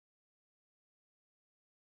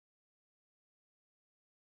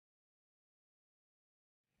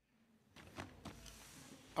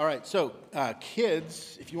All right, so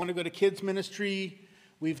kids, if you want to go to kids ministry,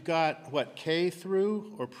 we've got, K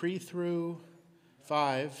through or pre through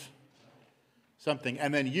 5, something.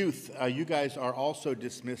 And then youth, you guys are also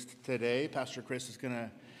dismissed today. Pastor Chris is going to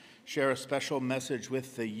share a special message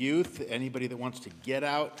with the youth. Anybody that wants to get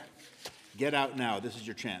out now. This is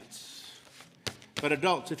your chance. But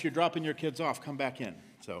adults, if you're dropping your kids off, come back in.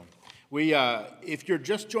 So if you're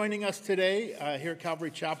just joining us today here at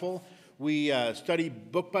Calvary Chapel, we study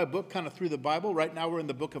book by book, kind of through the Bible. Right now we're in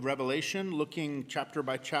the book of Revelation, looking chapter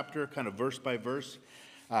by chapter, kind of verse by verse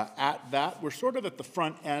at that. We're sort of at the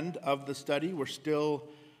front end of the study. We're still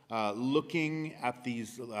looking at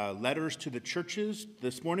these letters to the churches.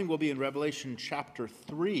 This morning we'll be in Revelation chapter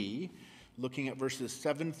 3, looking at verses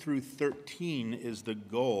 7 through 13 is the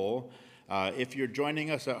goal. If you're joining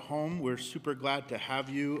us at home, we're super glad to have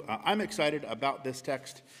you. I'm excited about this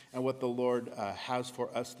text and what the Lord has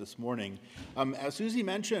for us this morning. As Susie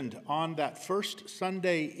mentioned, on that first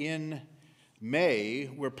Sunday in May,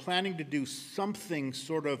 we're planning to do something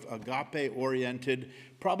sort of agape-oriented.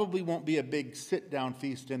 Probably won't be a big sit-down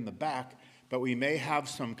feast in the back, but we may have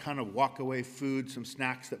some kind of walk-away food, some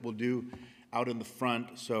snacks that we'll do out in the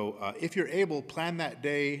front. So if you're able, plan that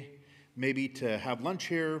day maybe to have lunch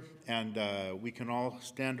here, and we can all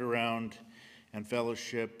stand around and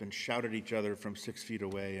fellowship and shout at each other from 6 feet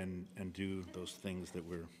away and do those things that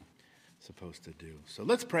we're supposed to do. So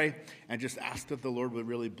let's pray and just ask that the Lord would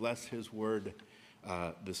really bless his word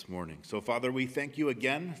this morning. So Father, we thank you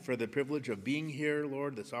again for the privilege of being here,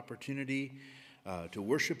 Lord, this opportunity to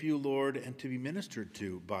worship you, Lord, and to be ministered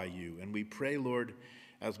to by you. And we pray, Lord,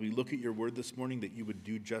 as we look at your word this morning, that you would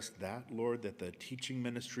do just that, Lord, that the teaching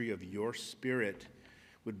ministry of your Spirit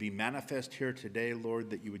would be manifest here today,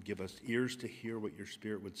 Lord, that you would give us ears to hear what your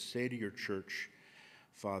Spirit would say to your church.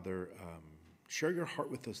 Father, share your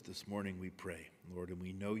heart with us this morning, we pray, Lord, and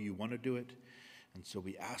we know you want to do it, and so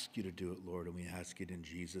we ask you to do it, Lord, and we ask it in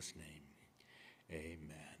Jesus' name.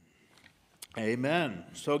 Amen. Amen.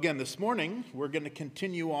 So again, this morning, we're going to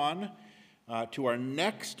continue on to our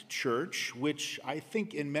next church, which I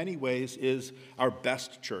think in many ways is our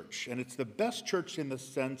best church. And it's the best church in the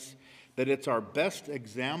sense that it's our best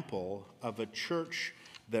example of a church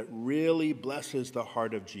that really blesses the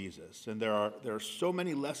heart of Jesus. And there are so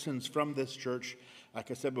many lessons from this church.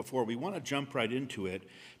 Like I said before, we want to jump right into it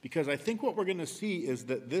because I think what we're going to see is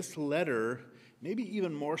that this letter, maybe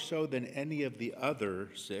even more so than any of the other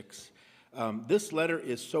 6, this letter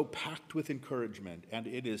is so packed with encouragement, and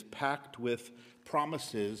it is packed with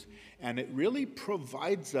promises, and it really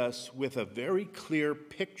provides us with a very clear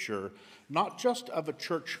picture, not just of a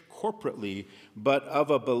church corporately, but of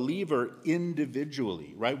a believer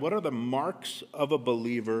individually, right? What are the marks of a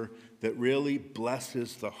believer that really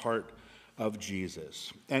blesses the heart of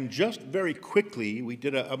Jesus? And just very quickly, we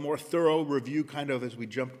did a more thorough review kind of as we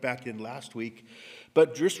jumped back in last week.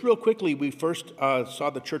 But just real quickly, we first saw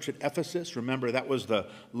the church at Ephesus. Remember, that was the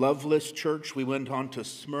loveless church. We went on to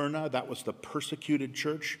Smyrna. That was the persecuted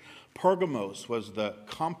church. Pergamos was the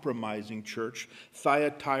compromising church.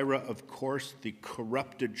 Thyatira, of course, the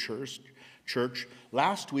corrupted church.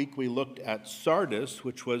 Last week, we looked at Sardis,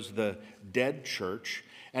 which was the dead church.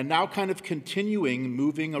 And now kind of continuing,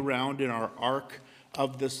 moving around in our arc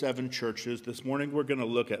of the 7 churches. This morning, we're going to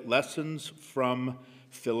look at lessons from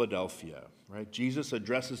Philadelphia. Right? Jesus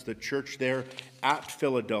addresses the church there at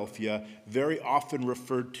Philadelphia, very often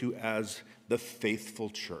referred to as the faithful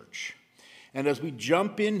church. And as we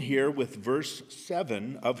jump in here with verse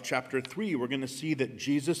 7 of chapter 3, we're going to see that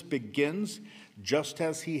Jesus begins just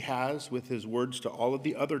as he has with his words to all of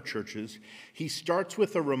the other churches. He starts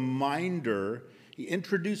with a reminder. He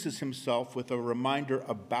introduces himself with a reminder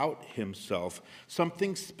about himself,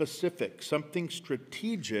 something specific, something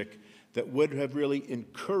strategic that would have really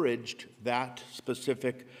encouraged that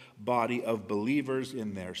specific body of believers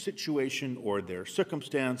in their situation or their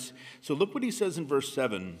circumstance. So look what he says in verse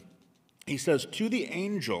 7. He says, "To the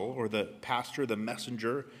angel," or the pastor, the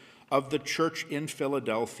messenger, "of the church in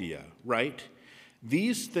Philadelphia, write,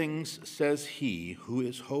 these things says he who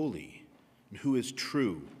is holy and who is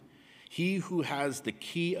true, he who has the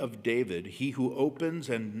key of David, he who opens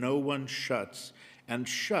and no one shuts, and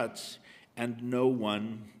shuts and no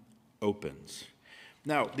one opens."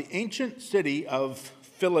 Now, the ancient city of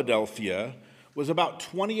Philadelphia was about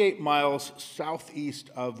 28 miles southeast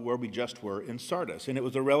of where we just were in Sardis, and it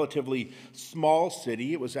was a relatively small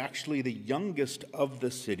city. It was actually the youngest of the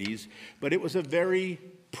cities, but it was a very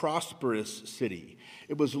prosperous city.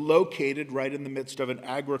 It was located right in the midst of an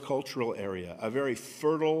agricultural area, a very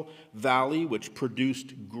fertile valley which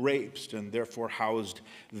produced grapes and therefore housed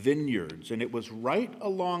vineyards. And it was right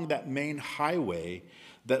along that main highway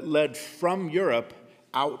that led from Europe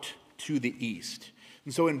out to the east.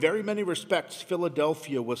 And so in very many respects,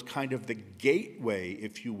 Philadelphia was kind of the gateway,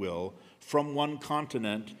 if you will, from one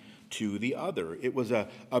continent to the other. It was a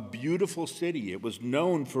beautiful city. It was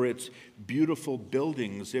known for its beautiful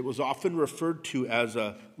buildings. It was often referred to as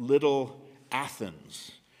a little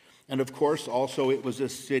Athens. And of course, also it was a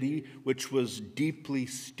city which was deeply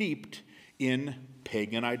steeped in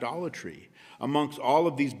pagan idolatry. Amongst all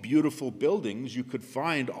of these beautiful buildings, you could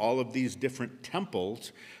find all of these different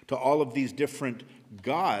temples to all of these different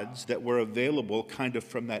gods that were available kind of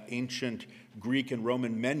from that ancient Greek and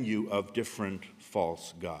Roman menu of different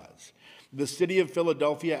false gods. The city of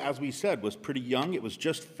Philadelphia, as we said, was pretty young. It was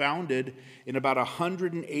just founded in about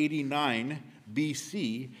 189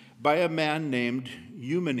 BC by a man named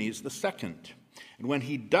Eumenes II. And when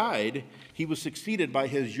he died, he was succeeded by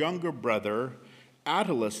his younger brother,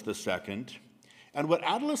 Attalus II. And what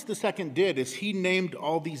Attalus II did is he named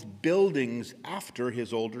all these buildings after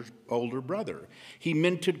his older brother. He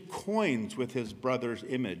minted coins with his brother's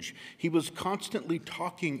image. He was constantly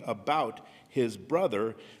talking about his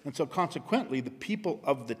brother, and so consequently, the people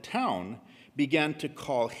of the town began to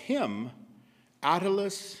call him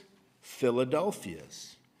Attalus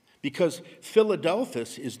Philadelphus, because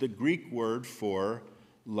Philadelphus is the Greek word for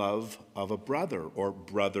love of a brother or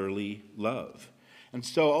brotherly love. And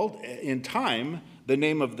so in time, the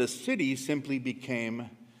name of the city simply became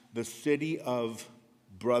the city of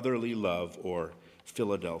brotherly love, or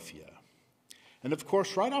Philadelphia. And of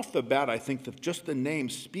course, right off the bat, I think that just the name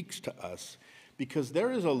speaks to us, because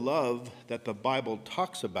there is a love that the Bible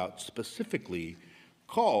talks about specifically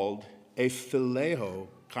called a phileo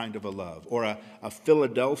kind of a love, or a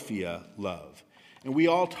Philadelphia love. And we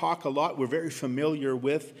all talk a lot, we're very familiar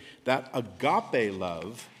with that agape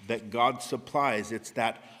love that God supplies. It's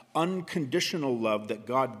that unconditional love that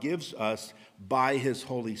God gives us by his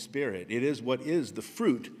Holy Spirit. It is what is the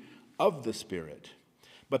fruit of the Spirit.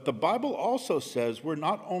 But the Bible also says we're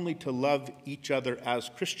not only to love each other as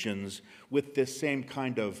Christians with this same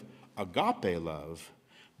kind of agape love,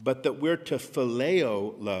 but that we're to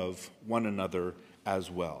phileo love one another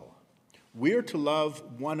as well. We're to love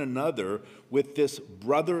one another with this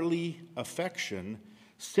brotherly affection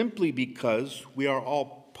simply because we are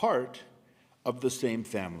all part of the same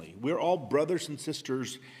family. We're all brothers and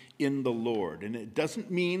sisters in the Lord. And it doesn't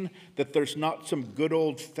mean that there's not some good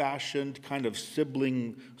old-fashioned kind of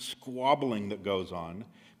sibling squabbling that goes on.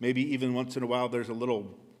 Maybe even once in a while there's a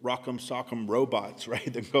little rock'em sock'em robots,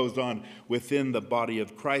 right, that goes on within the body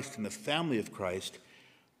of Christ and the family of Christ.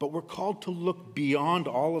 But we're called to look beyond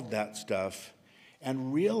all of that stuff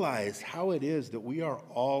and realize how it is that we are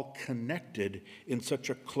all connected in such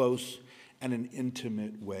a close and an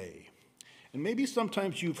intimate way. And maybe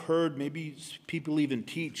sometimes you've heard, maybe people even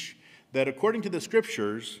teach, that according to the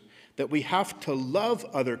scriptures, that we have to love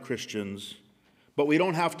other Christians, but we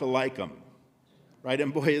don't have to like them, right?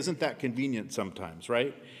 And boy, isn't that convenient sometimes,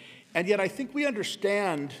 right? And yet I think we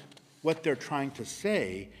understand what they're trying to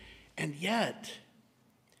say, and yet,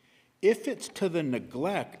 if it's to the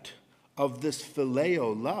neglect of this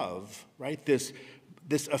phileo love, right, this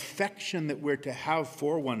affection that we're to have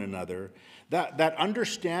for one another, that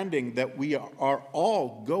understanding that we are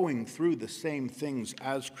all going through the same things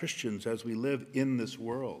as Christians as we live in this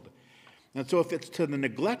world. And so if it's to the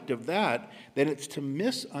neglect of that, then it's to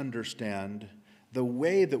misunderstand the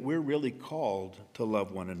way that we're really called to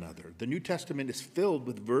love one another. The New Testament is filled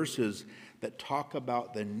with verses that talk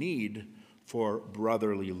about the need for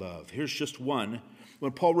brotherly love. Here's just one.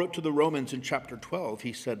 When Paul wrote to the Romans in chapter 12,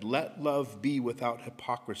 he said, "Let love be without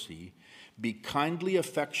hypocrisy. Be kindly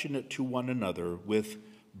affectionate to one another with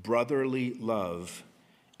brotherly love,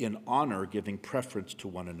 in honor giving preference to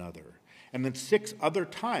one another." And then 6 other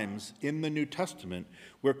times in the New Testament,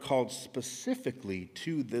 we're called specifically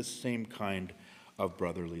to this same kind of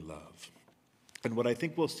brotherly love. And what I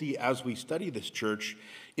think we'll see as we study this church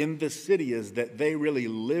in this city is that they really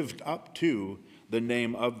lived up to the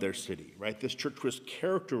name of their city, right? This church was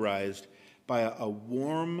characterized by a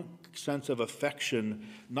warm sense of affection,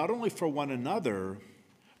 not only for one another,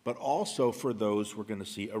 but also for those we're going to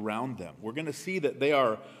see around them. We're going to see that they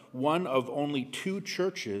are one of only 2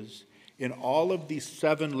 churches in all of these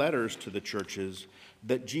 7 letters to the churches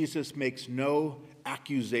that Jesus makes no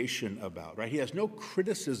accusation about, right? He has no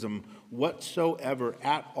criticism whatsoever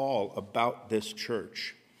at all about this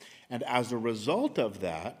church. And as a result of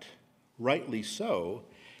that, rightly so,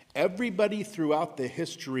 everybody throughout the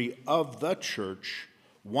history of the church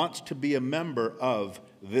wants to be a member of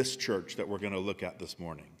this church that we're going to look at this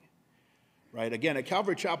morning, right? Again, at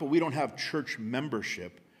Calvary Chapel, we don't have church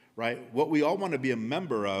membership, right? What we all want to be a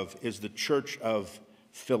member of is the church of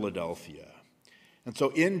Philadelphia. And so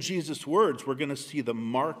in Jesus' words, we're going to see the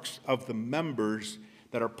marks of the members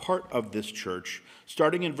that are part of this church.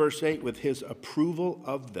 Starting in verse 8 with his approval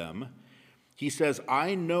of them, he says,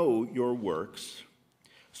 I know your works.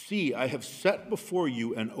 See, I have set before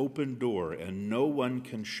you an open door, and no one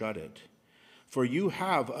can shut it. For you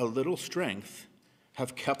have a little strength,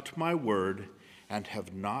 have kept my word, and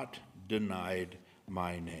have not denied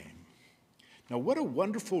my name. Now, what a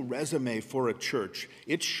wonderful resume for a church.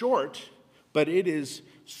 It's short, but it is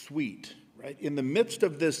sweet, right? In the midst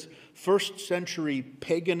of this first century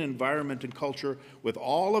pagan environment and culture, with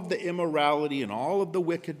all of the immorality and all of the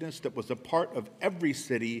wickedness that was a part of every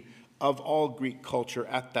city of all Greek culture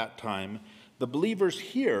at that time, the believers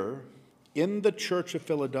here in the church of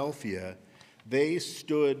Philadelphia, they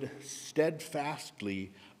stood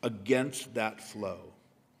steadfastly against that flow.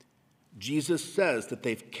 Jesus says that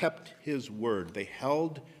they've kept his word. They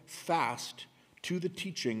held fast to the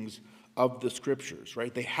teachings of the scriptures,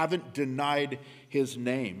 right? They haven't denied his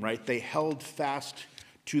name, right? They held fast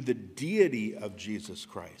to the deity of Jesus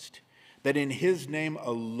Christ, that in his name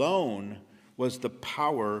alone was the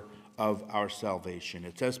power of our salvation.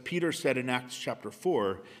 It's as Peter said in Acts chapter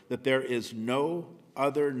 4, that there is no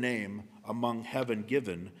other name among heaven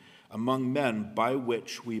given among men by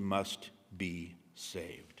which we must be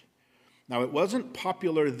saved. Now, it wasn't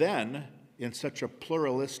popular then in such a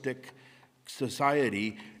pluralistic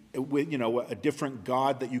society with, a different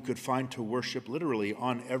God that you could find to worship literally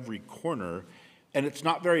on every corner. And it's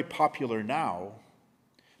not very popular now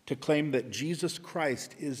to claim that Jesus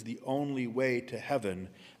Christ is the only way to heaven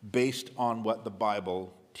based on what the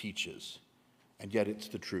Bible teaches. And yet it's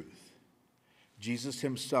the truth. Jesus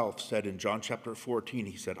himself said in John chapter 14,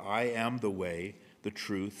 he said, I am the way, the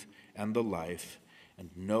truth, and the life, and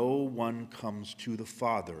no one comes to the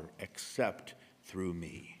Father except through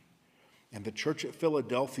me. And the church at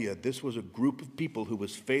Philadelphia, this was a group of people who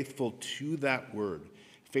was faithful to that word,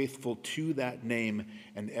 faithful to that name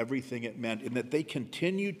and everything it meant, and that they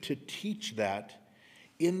continued to teach that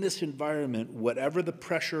in this environment, whatever the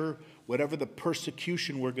pressure, whatever the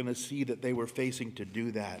persecution we're going to see that they were facing to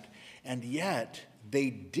do that. And yet, they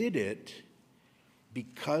did it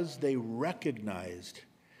because they recognized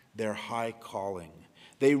their high calling.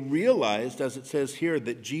 They realized, as it says here,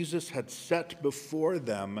 that Jesus had set before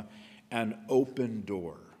them an open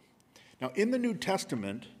door. Now, in the New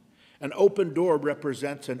Testament, an open door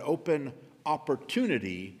represents an open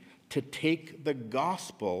opportunity to take the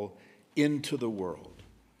gospel into the world,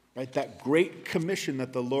 right? That great commission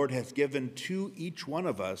that the Lord has given to each one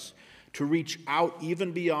of us to reach out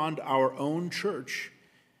even beyond our own church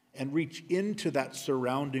and reach into that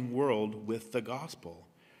surrounding world with the gospel.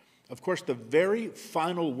 Of course, the very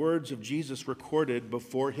final words of Jesus recorded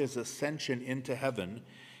before his ascension into heaven,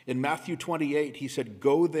 in Matthew 28, he said,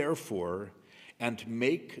 Go therefore and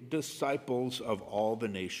make disciples of all the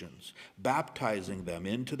nations, baptizing them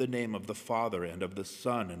into the name of the Father and of the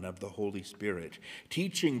Son and of the Holy Spirit,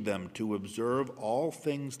 teaching them to observe all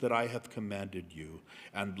things that I have commanded you.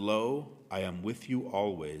 And lo, I am with you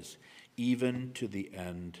always, even to the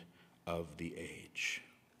end of the age.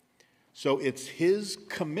 So it's his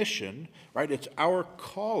commission, right? It's our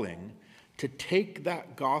calling to take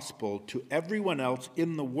that gospel to everyone else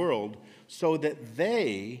in the world so that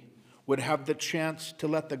they would have the chance to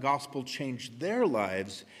let the gospel change their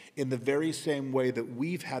lives in the very same way that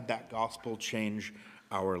we've had that gospel change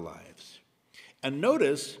our lives. And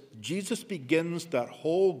notice, Jesus begins that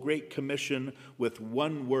whole Great Commission with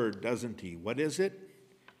one word, doesn't he? What is it?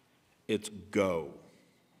 It's go.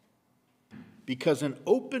 Because an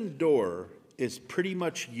open door is pretty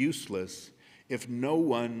much useless if no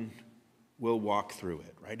one will walk through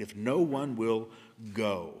it, right? If no one will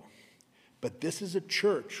go. But this is a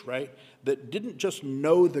church, right, that didn't just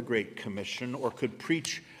know the Great Commission or could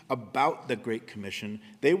preach about the Great Commission.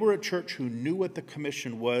 They were a church who knew what the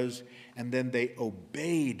commission was, and then they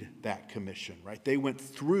obeyed that commission, right? They went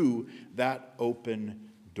through that open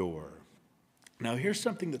door. Now, here's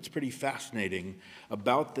something that's pretty fascinating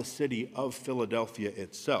about the city of Philadelphia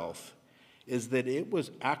itself, is that it was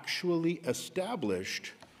actually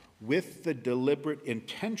established with the deliberate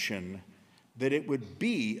intention that it would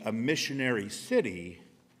be a missionary city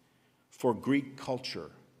for Greek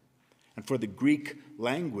culture and for the Greek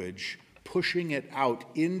language, pushing it out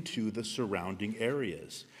into the surrounding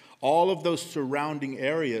areas. All of those surrounding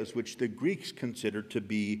areas which the Greeks considered to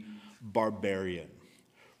be barbarian.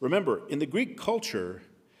 Remember, in the Greek culture,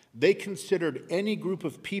 they considered any group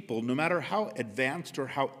of people, no matter how advanced or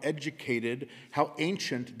how educated, how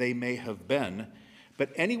ancient they may have been, But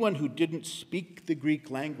anyone who didn't speak the Greek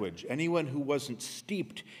language, anyone who wasn't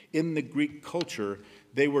steeped in the Greek culture,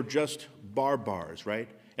 they were just barbars, right?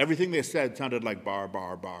 Everything they said sounded like bar,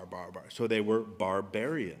 bar, bar, bar, bar. So they were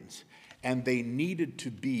barbarians. And they needed to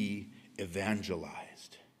be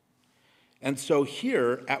evangelized. And so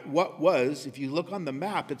here at what was, if you look on the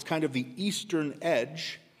map, it's kind of the eastern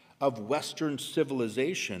edge of Western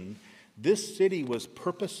civilization. This city was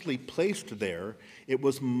purposely placed there. It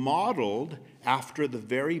was modeled after the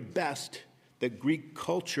very best that Greek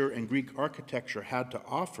culture and Greek architecture had to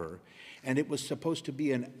offer. And it was supposed to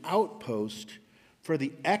be an outpost for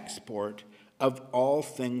the export of all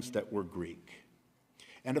things that were Greek.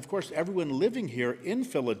 And of course, everyone living here in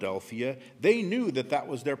Philadelphia, they knew that that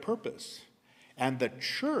was their purpose. And the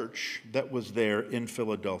church that was there in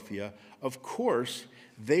Philadelphia, of course,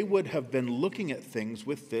 they would have been looking at things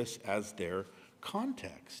with this as their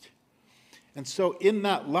context. And so in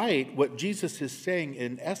that light, what Jesus is saying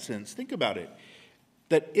in essence, think about it,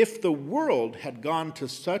 that if the world had gone to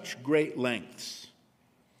such great lengths,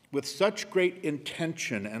 with such great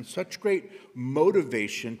intention and such great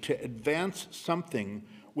motivation to advance something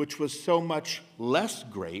which was so much less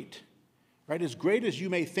great, right? As great as you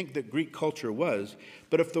may think that Greek culture was,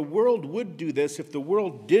 but if the world would do this, if the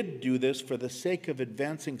world did do this for the sake of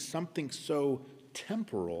advancing something so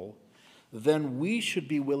temporal, then we should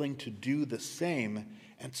be willing to do the same,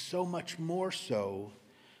 and so much more so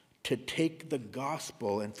to take the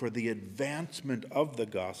gospel and for the advancement of the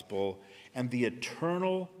gospel and the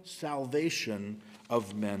eternal salvation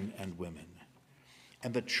of men and women.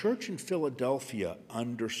 And the church in Philadelphia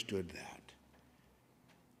understood that.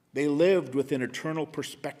 They lived with an eternal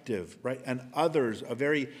perspective, right? And others, a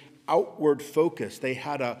very outward focus. They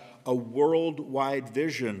had a worldwide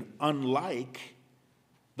vision, unlike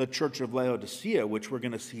the church of Laodicea, which we're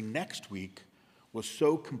going to see next week, was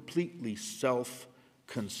so completely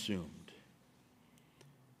self-consumed.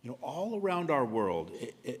 You know, all around our world,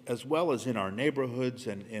 as well as in our neighborhoods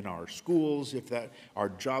and in our schools, our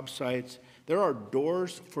job sites, there are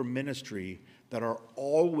doors for ministry that are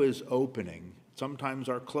always opening, sometimes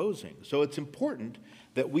are closing. So it's important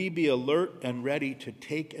that we be alert and ready to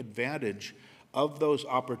take advantage of those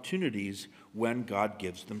opportunities when God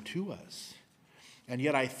gives them to us. And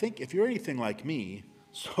yet I think if you're anything like me,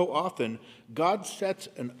 so often God sets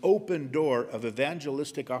an open door of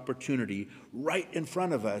evangelistic opportunity right in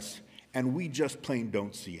front of us, and we just plain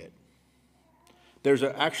don't see it. There's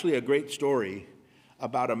actually a great story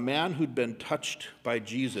about a man who'd been touched by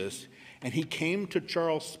Jesus, and he came to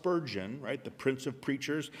Charles Spurgeon, right, the Prince of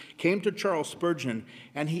Preachers, came to Charles Spurgeon,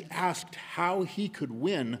 and he asked how he could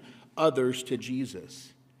win others to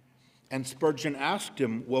Jesus. And Spurgeon asked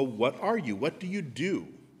him, well, what are you? What do you do?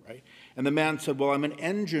 Right? And the man said, well, I'm an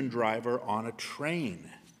engine driver on a train.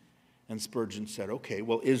 And Spurgeon said, okay,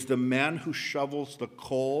 well, is the man who shovels the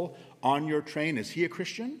coal on your train, is he a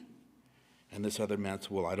Christian? And this other man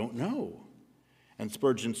said, well, I don't know. And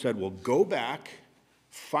Spurgeon said, well, go back,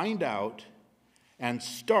 find out, and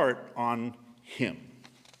start on him.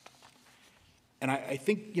 And I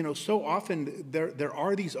think, you know, so often there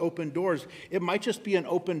are these open doors. It might just be an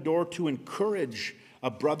open door to encourage a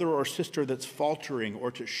brother or sister that's faltering, or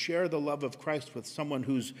to share the love of Christ with someone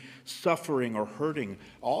who's suffering or hurting.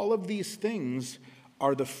 All of these things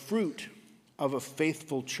are the fruit of a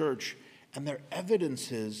faithful church, and they're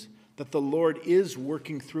evidences that the Lord is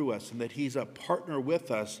working through us and that he's a partner with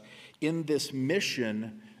us in this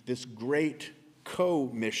mission, this great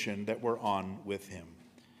co-mission that we're on with him.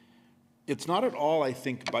 It's not at all, I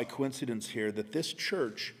think, by coincidence here that this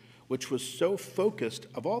church, which was so focused,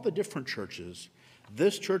 of all the different churches,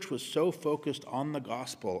 this church was so focused on the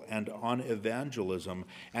gospel and on evangelism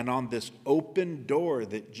and on this open door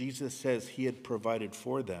that Jesus says he had provided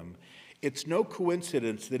for them. It's no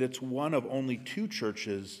coincidence that it's one of only two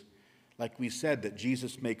churches, like we said, that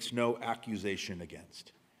Jesus makes no accusation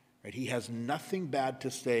against. Right? He has nothing bad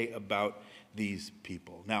to say about these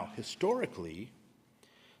people. Now, historically,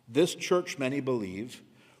 this church, many believe,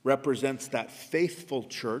 represents that faithful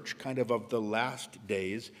church, kind of the last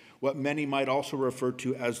days, what many might also refer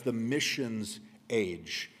to as the missions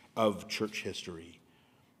age of church history.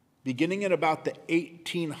 Beginning in about the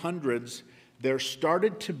 1800s, there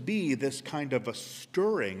started to be this kind of a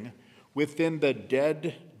stirring within the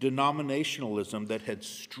dead denominationalism that had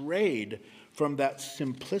strayed from that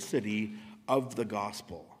simplicity of the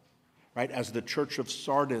gospel, right? As the church of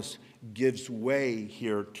Sardis gives way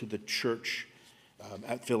here to the church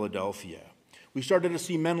at Philadelphia. We started to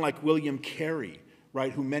see men like William Carey,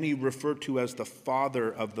 right, who many refer to as the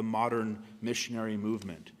father of the modern missionary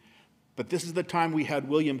movement. But this is the time we had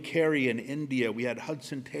William Carey in India, we had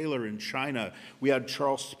Hudson Taylor in China, we had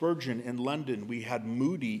Charles Spurgeon in London, we had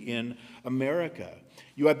Moody in America.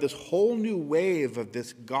 You had this whole new wave of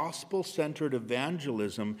this gospel-centered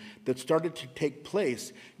evangelism that started to take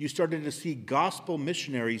place. You started to see gospel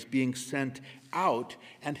missionaries being sent out,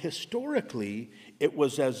 and historically, it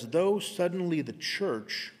was as though suddenly the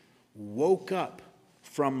church woke up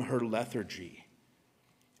from her lethargy.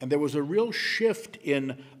 And there was a real shift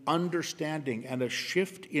in understanding and a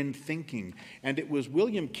shift in thinking. And it was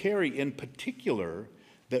William Carey in particular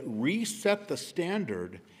that reset the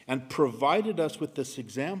standard and provided us with this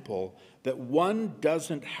example that one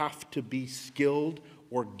doesn't have to be skilled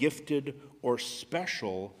or gifted or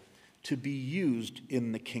special to be used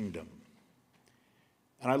in the kingdom.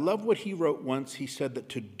 And I love what he wrote once. He said that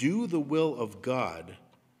to do the will of God,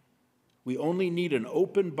 we only need an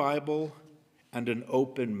open Bible and an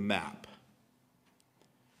open map.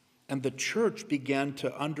 And the church began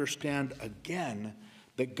to understand again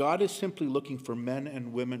that God is simply looking for men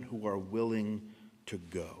and women who are willing to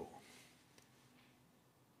go.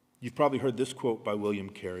 You've probably heard this quote by William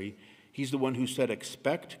Carey. He's the one who said,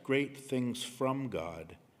 "Expect great things from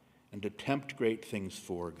God and attempt great things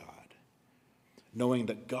for God," knowing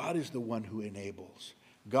that God is the one who enables.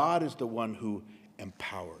 God is the one who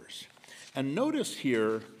empowers. And notice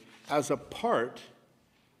here, as a part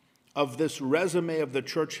of this resume of the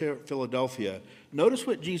church here at Philadelphia, notice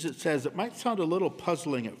what Jesus says. It might sound a little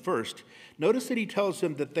puzzling at first. Notice that he tells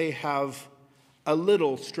them that they have a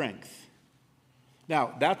little strength.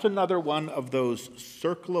 Now, that's another one of those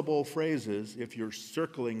circlable phrases, if you're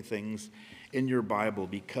circling things in your Bible,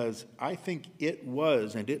 because I think it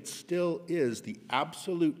was, and it still is, the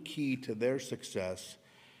absolute key to their success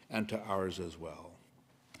and to ours as well.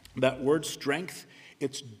 That word strength,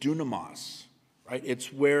 it's dunamos, right?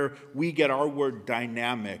 It's where we get our word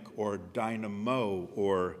dynamic or dynamo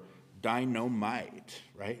or dynamite,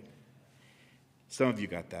 right? Some of you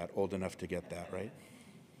got that, old enough to get that, right?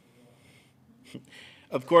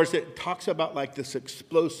 Of course, it talks about like this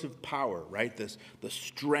explosive power, right? The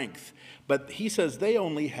strength. But he says they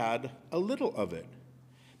only had a little of it.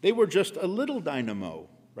 They were just a little dynamo,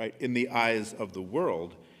 right, in the eyes of the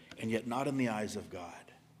world, and yet not in the eyes of God.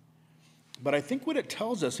 But I think what it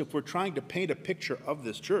tells us, if we're trying to paint a picture of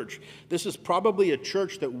this church, this is probably a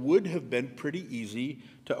church that would have been pretty easy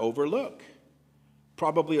to overlook.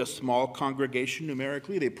 Probably a small congregation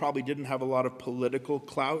numerically. They probably didn't have a lot of political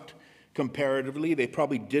clout comparatively. They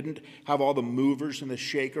probably didn't have all the movers and the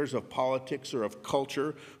shakers of politics or of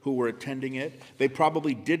culture who were attending it. They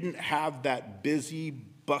probably didn't have that busy,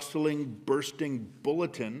 bustling, bursting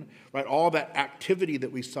bulletin, right? All that activity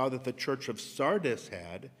that we saw that the church of Sardis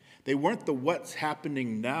had. They weren't the what's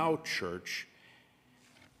happening now church.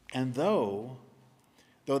 And though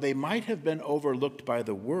they might have been overlooked by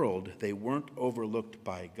the world, they weren't overlooked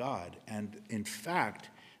by God. And in fact,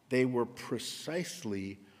 they were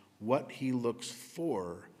precisely what he looks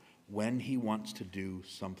for when he wants to do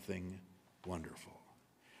something wonderful.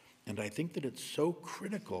 And I think that it's so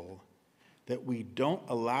critical that we don't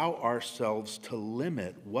allow ourselves to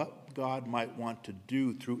limit what God might want to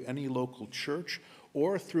do through any local church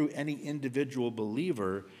or through any individual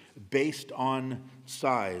believer based on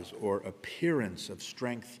size or appearance of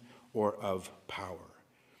strength or of power.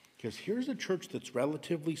 Because here's a church that's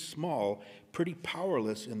relatively small, pretty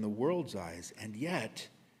powerless in the world's eyes, and yet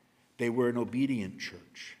they were an obedient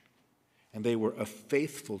church, and they were a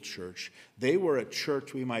faithful church. They were a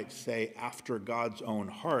church, we might say, after God's own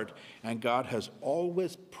heart, and God has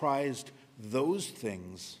always prized those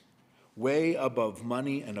things way above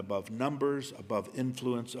money and above numbers, above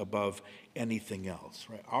influence, above anything else.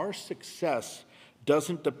 Right? Our success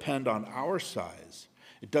doesn't depend on our size.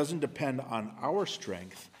 It doesn't depend on our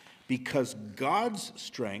strength, because God's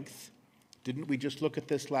strength, didn't we just look at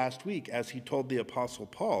this last week as he told the Apostle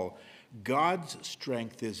Paul, God's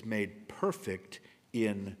strength is made perfect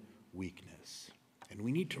in weakness. And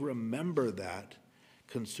we need to remember that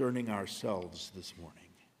concerning ourselves this morning.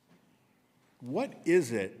 What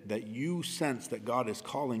is it that you sense that God is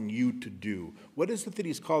calling you to do? What is it that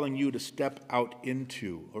he's calling you to step out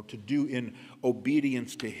into or to do in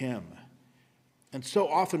obedience to him? And so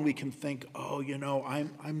often we can think,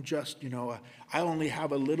 I'm just, I only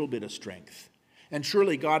have a little bit of strength. And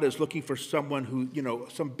surely God is looking for someone who,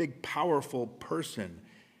 some big, powerful person.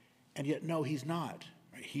 And yet, no, he's not.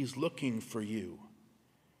 Right? He's looking for you.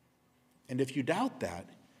 And if you doubt that,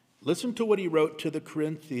 listen to what he wrote to the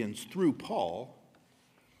Corinthians through Paul.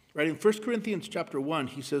 Right, in 1 Corinthians chapter 1,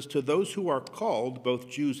 he says, "To those who are called, both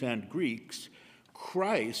Jews and Greeks,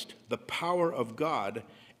 Christ, the power of God,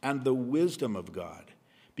 and the wisdom of God.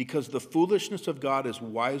 because the foolishness of God is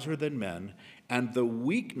wiser than men, and the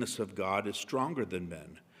weakness of God is stronger than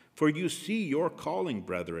men. For you see your calling,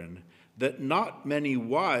 brethren, that not many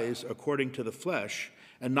wise according to the flesh,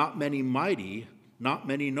 and not many mighty, not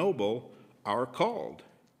many noble, are called.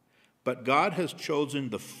 But God has chosen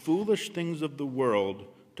the foolish things of the world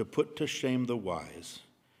to put to shame the wise.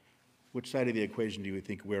 Which side of the equation do you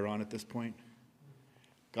think we're on at this point?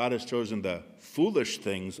 God has chosen the foolish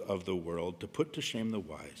things of the world to put to shame the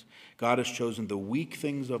wise. God has chosen the weak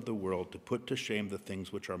things of the world to put to shame the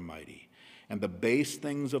things which are mighty. And the base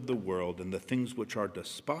things of the world and the things which are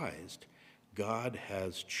despised, God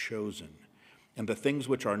has chosen. And the things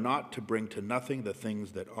which are not, to bring to nothing the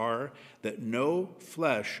things that are, that no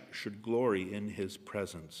flesh should glory in his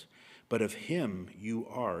presence. But of him you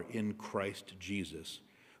are in Christ Jesus,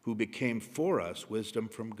 who became for us wisdom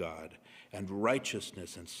from God, and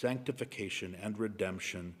righteousness and sanctification and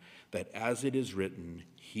redemption, that as it is written,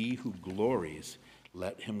 he who glories,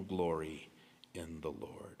 let him glory in the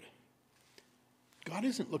Lord. God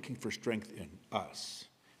isn't looking for strength in us,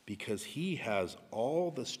 because he has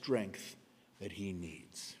all the strength that he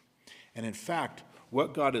needs. And in fact,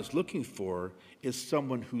 what God is looking for is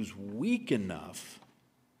someone who's weak enough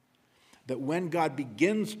that when God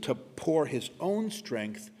begins to pour his own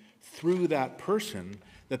strength through that person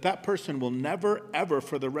will never, ever,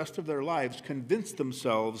 for the rest of their lives, convince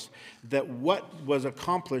themselves that what was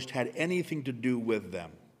accomplished had anything to do with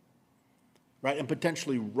them, right? And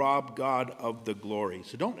potentially rob God of the glory.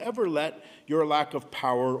 So don't ever let your lack of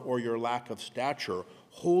power or your lack of stature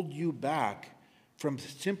hold you back from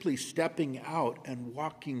simply stepping out and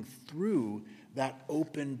walking through that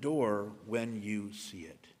open door when you see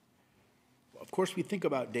it. Of course, we think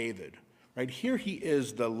about David. Right here he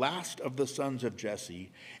is, the last of the sons of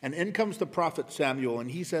Jesse, and in comes the prophet Samuel,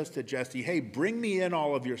 and he says to Jesse, hey, bring me in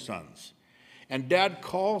all of your sons. And dad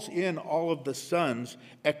calls in all of the sons,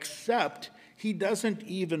 except he doesn't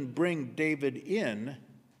even bring David in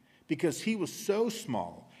because he was so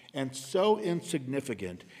small and so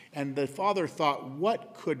insignificant. And the father thought,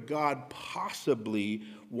 what could God possibly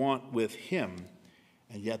want with him?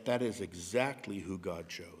 And yet that is exactly who God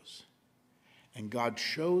chose. And God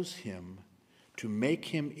chose him to make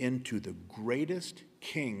him into the greatest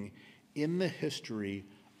king in the history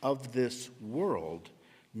of this world,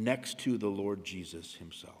 next to the Lord Jesus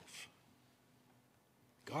himself.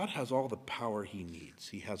 God has all the power he needs.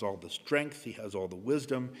 He has all the strength. He has all the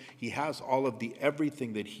wisdom. He has all of the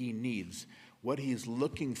everything that he needs. What he's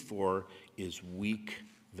looking for is weak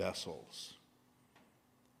vessels.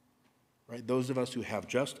 Right? Those of us who have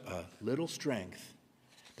just a little strength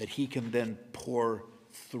that he can then pour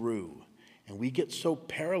through. And we get so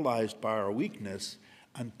paralyzed by our weakness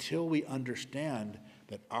until we understand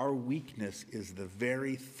that our weakness is the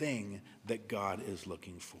very thing that God is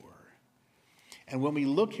looking for. And when we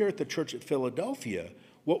look here at the church at Philadelphia,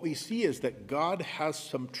 what we see is that God has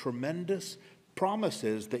some tremendous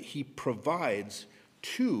promises that he provides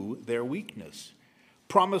to their weakness.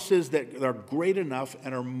 Promises that are great enough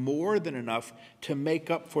and are more than enough to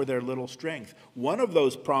make up for their little strength. One of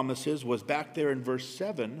those promises was back there in verse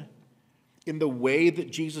 7, in the way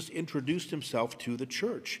that Jesus introduced himself to the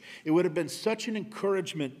church. It would have been such an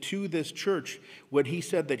encouragement to this church when he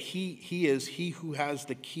said that he is he who has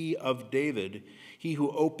the key of David, he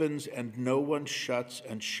who opens and no one shuts,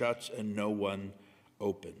 and shuts and no one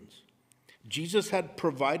opens. Jesus had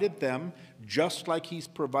provided them, just like he's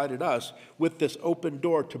provided us, with this open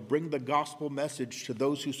door to bring the gospel message to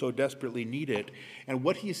those who so desperately need it. And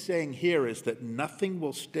what he's saying here is that nothing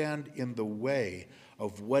will stand in the way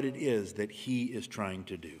of what it is that he is trying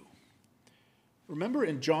to do. Remember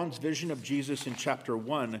in John's vision of Jesus in chapter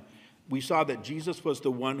 1, we saw that Jesus was the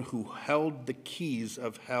one who held the keys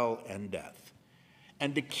of hell and death.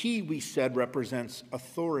 And the key, we said, represents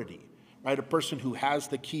authority. Right? A person who has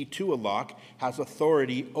the key to a lock has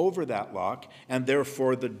authority over that lock and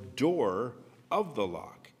therefore the door of the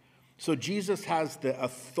lock. So Jesus has the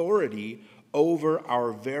authority over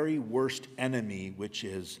our very worst enemy, which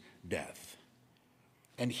is death.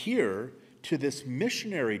 And here, to this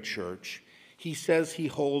missionary church, he says he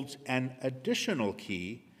holds an additional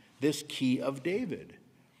key, this key of David.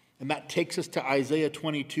 And that takes us to Isaiah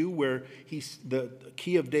 22, where the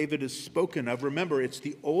key of David is spoken of. Remember, it's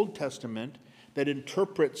the Old Testament that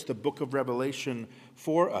interprets the book of Revelation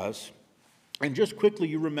for us. And just quickly,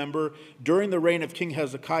 you remember, during the reign of King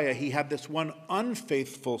Hezekiah, he had this one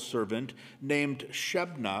unfaithful servant named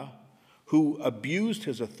Shebna, who abused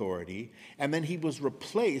his authority, and then he was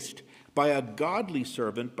replaced by a godly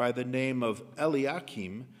servant by the name of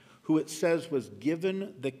Eliakim, who it says was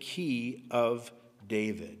given the key of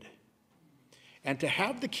David. And to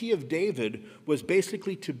have the key of David was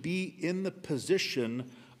basically to be in the position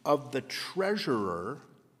of the treasurer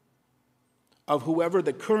of whoever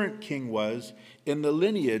the current king was in the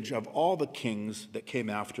lineage of all the kings that came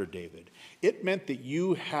after David. It meant that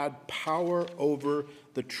you had power over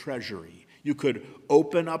the treasury. You could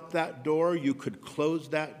open up that door, you could close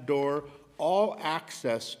that door. All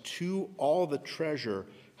access to all the treasure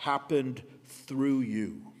happened through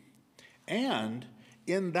you. And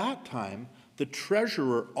in that time, the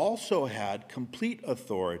treasurer also had complete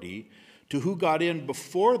authority to who got in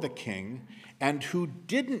before the king and who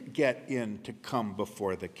didn't get in to come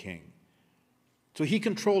before the king. So he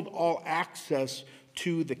controlled all access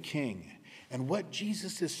to the king. And what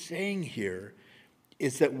Jesus is saying here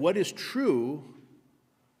is that what is true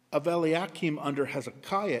of Eliakim under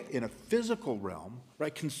Hezekiah in a physical realm,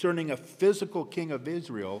 right, concerning a physical king of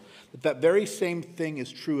Israel, that very same thing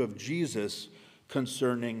is true of Jesus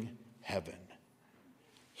concerning heaven.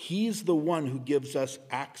 He's the one who gives us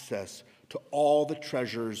access to all the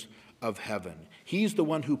treasures of heaven. He's the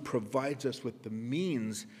one who provides us with the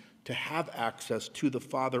means to have access to the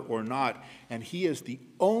Father or not, and he is the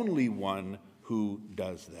only one who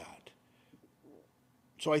does that.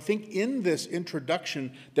 So I think in this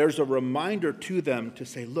introduction, there's a reminder to them to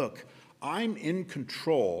say, look, I'm in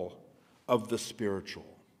control of the spiritual.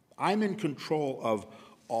 I'm in control of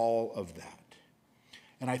all of that.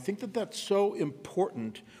 And I think that that's so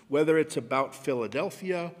important, whether it's about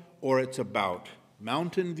Philadelphia or it's about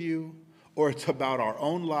Mountain View or it's about our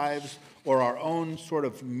own lives or our own sort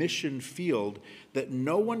of mission field, that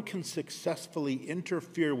no one can successfully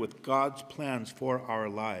interfere with God's plans for our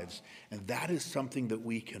lives. And that is something that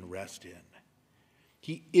we can rest in.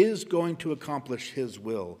 He is going to accomplish his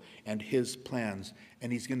will and his plans,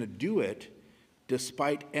 and he's going to do it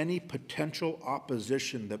despite any potential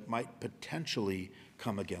opposition that might potentially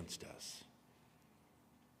come against us.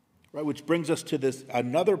 Right, which brings us to this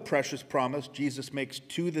another precious promise Jesus makes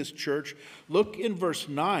to this church. Look in verse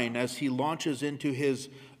 9 as he launches into his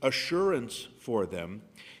assurance for them.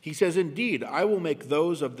 He says, "Indeed, I will make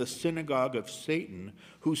those of the synagogue of Satan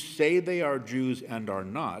who say they are Jews and are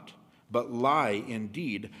not, but lie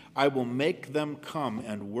indeed. I will make them come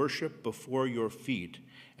and worship before your feet,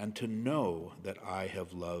 and to know that I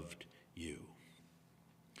have loved you."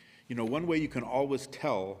 You know, one way you can always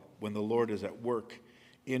tell when the Lord is at work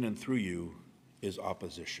in and through you is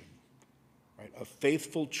opposition. Right? A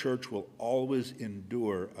faithful church will always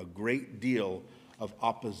endure a great deal of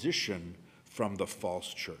opposition from the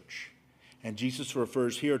false church. And Jesus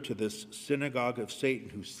refers here to this synagogue of Satan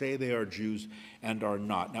who say they are Jews and are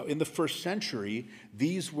not. Now, in the first century,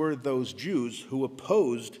 these were those Jews who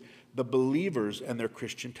opposed the believers and their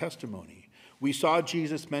Christian testimony. We saw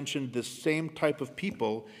Jesus mention this same type of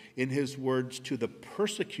people in his words to the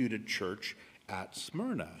persecuted church at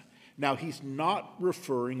Smyrna. Now, he's not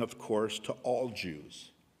referring, of course, to all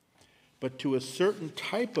Jews, but to a certain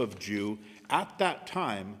type of Jew at that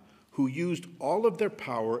time who used all of their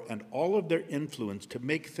power and all of their influence to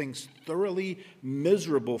make things thoroughly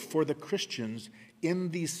miserable for the Christians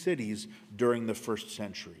in these cities during the first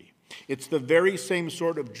century. It's the very same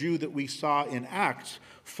sort of Jew that we saw in Acts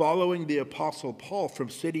following the Apostle Paul from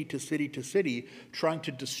city to city to city, trying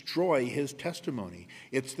to destroy his testimony.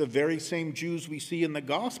 It's the very same Jews we see in the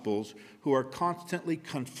Gospels who are constantly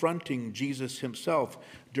confronting Jesus himself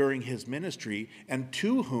during his ministry, and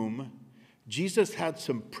to whom Jesus had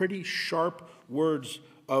some pretty sharp words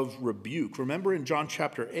of rebuke. Remember in John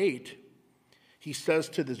chapter 8, he says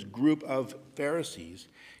to this group of Pharisees,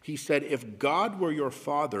 he said, "If God were your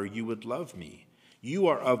father, you would love me. You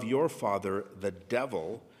are of your father, the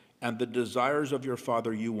devil, and the desires of your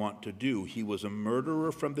father you want to do. He was a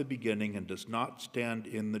murderer from the beginning and does not stand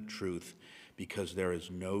in the truth, because there is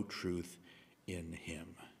no truth in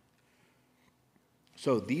him."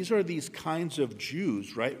 So these are these kinds of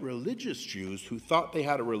Jews, right? Religious Jews who thought they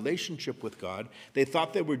had a relationship with God. They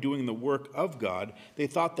thought they were doing the work of God. They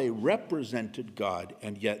thought they represented God,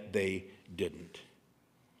 and yet they didn't.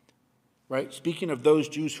 Right? Speaking of those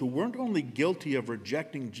Jews who weren't only guilty of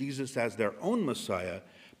rejecting Jesus as their own Messiah,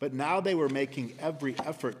 but now they were making every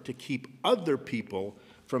effort to keep other people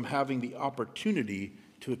from having the opportunity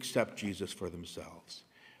to accept Jesus for themselves.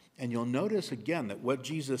 And you'll notice again that what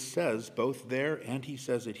Jesus says, both there and he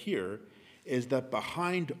says it here, is that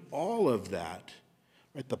behind all of that,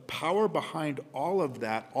 right, the power behind all of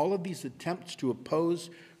that, all of these attempts to oppose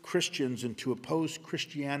Christians and to oppose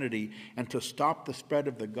Christianity and to stop the spread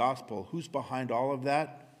of the gospel, who's behind all of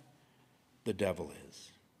that? The devil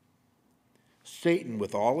is. Satan,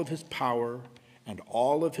 with all of his power and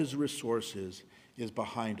all of his resources, is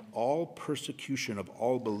behind all persecution of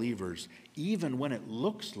all believers, even when it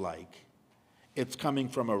looks like it's coming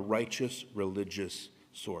from a righteous religious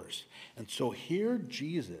source. And so here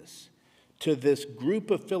Jesus, to this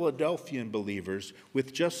group of Philadelphian believers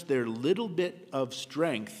with just their little bit of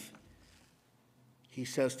strength, he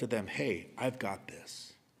says to them, hey, I've got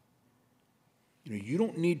this. You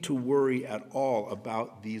don't need to worry at all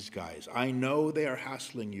about these guys. I know they are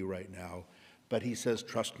hassling you right now, but he says,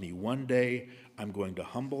 trust me, one day I'm going to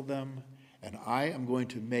humble them, and I am going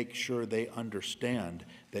to make sure they understand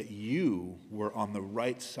that you were on the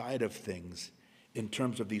right side of things in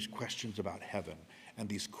terms of these questions about heaven and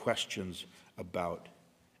these questions about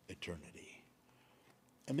eternity.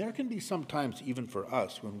 And there can be some times, even for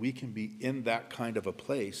us, when we can be in that kind of a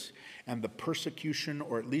place, and the persecution,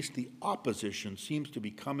 or at least the opposition, seems to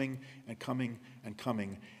be coming and coming and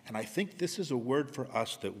coming. And I think this is a word for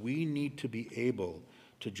us that we need to be able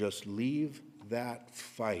to just leave that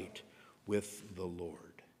fight with the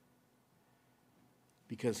Lord.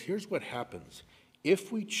 Because here's what happens.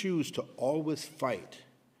 If we choose to always fight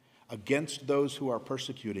against those who are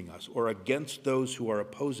persecuting us or against those who are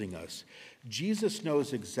opposing us, Jesus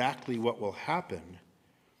knows exactly what will happen,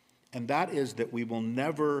 and that is that we will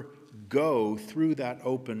never go through that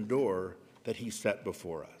open door that he set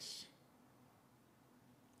before us.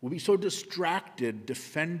 We'll be so distracted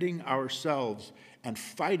defending ourselves and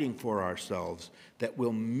fighting for ourselves that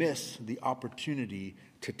we'll miss the opportunity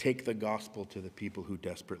to take the gospel to the people who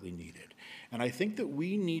desperately need it. And I think that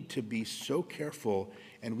we need to be so careful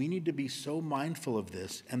and we need to be so mindful of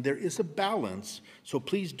this. And there is a balance, so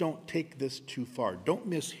please don't take this too far. Don't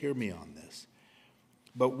mishear me on this.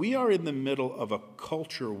 But we are in the middle of a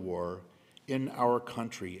culture war in our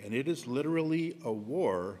country, and it is literally a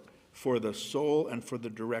war for the soul and for the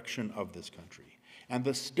direction of this country. And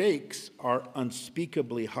the stakes are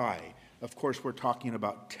unspeakably high. Of course, we're talking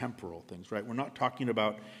about temporal things, right? We're not talking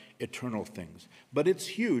about eternal things. But it's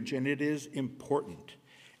huge and it is important.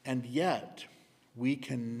 And yet, we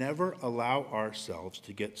can never allow ourselves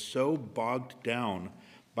to get so bogged down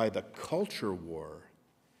by the culture war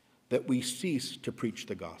that we cease to preach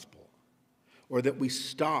the gospel, or that we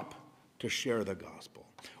stop to share the gospel,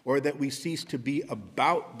 or that we cease to be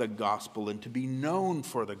about the gospel and to be known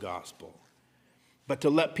for the gospel, but to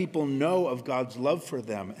let people know of God's love for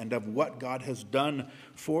them and of what God has done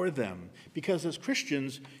for them. Because as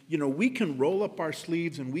Christians, we can roll up our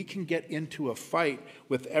sleeves and we can get into a fight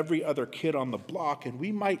with every other kid on the block, and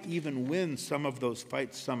we might even win some of those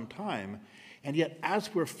fights sometime. And yet,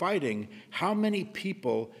 as we're fighting, how many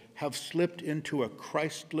people have slipped into a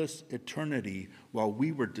Christless eternity while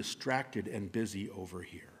we were distracted and busy over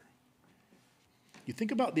here? You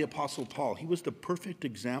think about the Apostle Paul. He was the perfect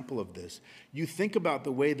example of this. You think about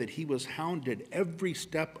the way that he was hounded every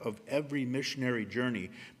step of every missionary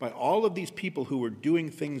journey by all of these people who were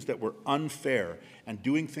doing things that were unfair and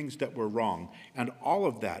doing things that were wrong and all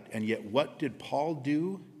of that. And yet what did Paul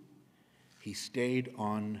do? He stayed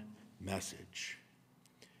on message.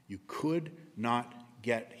 You could not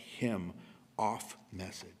get him off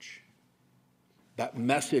message. That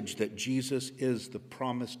message that Jesus is the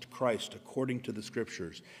promised Christ according to the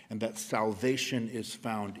scriptures, and that salvation is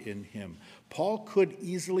found in him. Paul could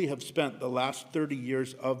easily have spent the last 30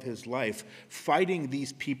 years of his life fighting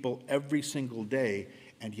these people every single day,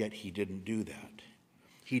 and yet he didn't do that.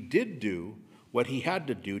 He did do what he had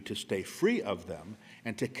to do to stay free of them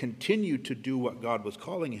and to continue to do what God was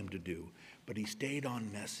calling him to do, but he stayed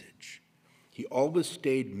on message. He always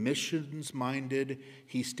stayed missions-minded.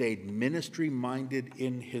 He stayed ministry-minded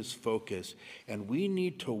in his focus. And we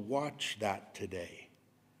need to watch that today.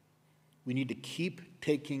 We need to keep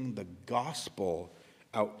taking the gospel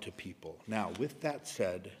out to people. Now, with that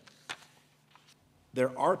said,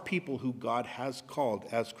 there are people who God has called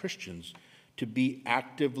as Christians to be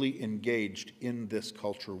actively engaged in this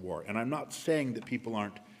culture war. And I'm not saying that people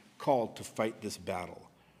aren't called to fight this battle.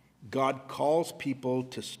 God calls people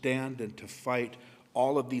to stand and to fight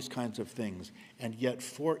all of these kinds of things. And yet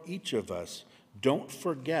for each of us, don't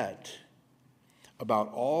forget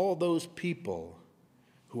about all those people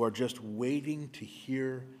who are just waiting to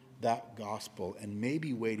hear that gospel and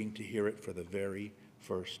maybe waiting to hear it for the very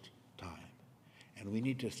first time. And we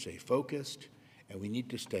need to stay focused and we need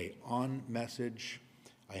to stay on message.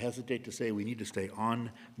 I hesitate to say we need to stay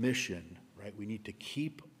on mission, right? We need to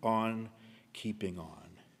keep on keeping on.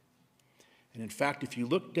 And in fact, if you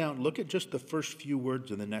look at just the first few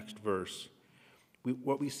words in the next verse,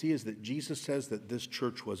 what we see is that Jesus says that this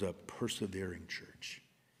church was a persevering church.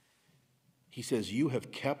 He says, "You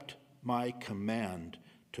have kept my command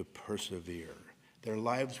to persevere." Their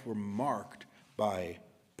lives were marked by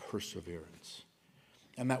perseverance.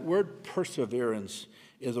 And that word perseverance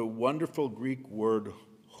is a wonderful Greek word,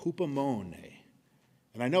 hupomone.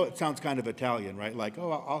 And I know it sounds kind of Italian, right? Like,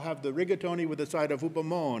 oh, I'll have the rigatoni with a side of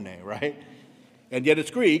hupomone, right? And yet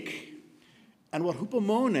it's Greek. And what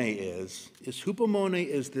hupomone is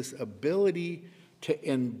this ability to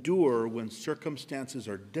endure when circumstances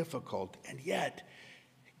are difficult. And yet,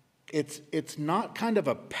 it's not kind of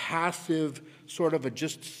a passive sort of a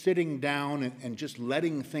just sitting down and just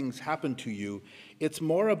letting things happen to you. It's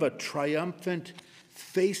more of a triumphant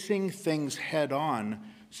facing things head on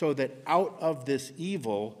so that out of this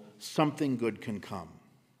evil, something good can come.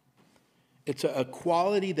 It's a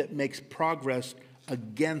quality that makes progress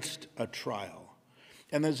against a trial.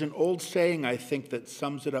 And there's an old saying, I think, that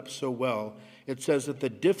sums it up so well. It says that the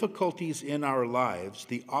difficulties in our lives,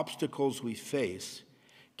 the obstacles we face,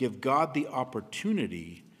 give God the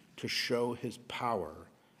opportunity to show his power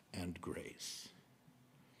and grace.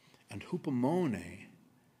 And hupomone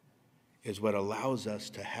is what allows us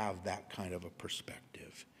to have that kind of a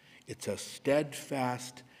perspective. It's a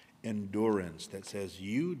steadfast endurance that says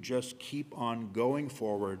you just keep on going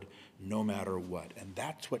forward no matter what. And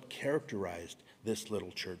that's what characterized this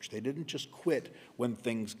little church. They didn't just quit when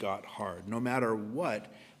things got hard. No matter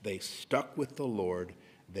what, they stuck with the Lord.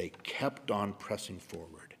 They kept on pressing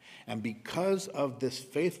forward. And because of this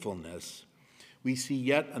faithfulness, we see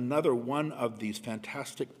yet another one of these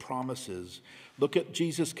fantastic promises. Look at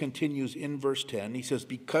Jesus continues in verse 10. He says,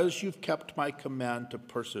 because you've kept my command to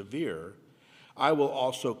persevere, I will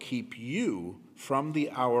also keep you from the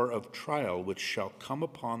hour of trial which shall come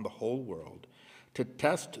upon the whole world to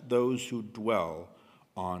test those who dwell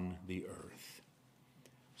on the earth.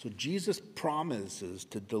 So Jesus promises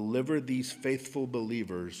to deliver these faithful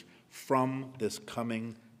believers from this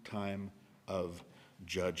coming time of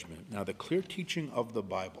judgment. Now, the clear teaching of the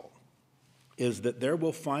Bible is that there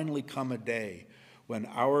will finally come a day when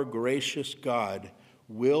our gracious God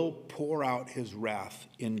will pour out his wrath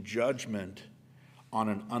in judgment on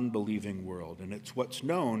an unbelieving world. And it's what's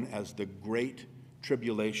known as the Great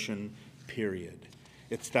Tribulation period.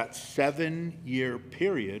 It's that 7-year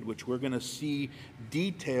period which we're going to see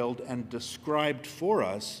detailed and described for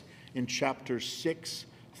us in chapters 6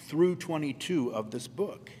 through 22 of this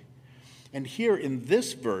book. And here in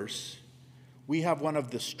this verse, we have one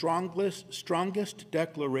of the strongest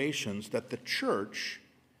declarations that the church,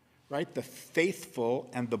 right, the faithful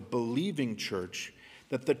and the believing church,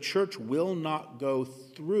 that the church will not go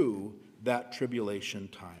through that tribulation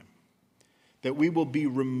time. That we will be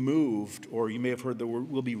removed, or you may have heard the word,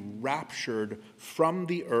 will be raptured from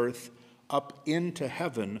the earth up into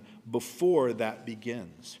heaven before that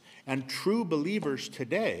begins. And true believers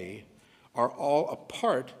today are all a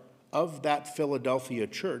part of that Philadelphia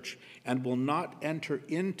church and will not enter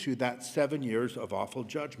into that 7 years of awful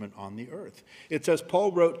judgment on the earth. It's as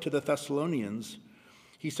Paul wrote to the Thessalonians,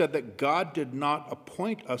 he said that God did not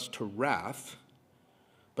appoint us to wrath,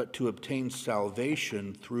 but to obtain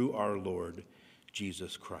salvation through our Lord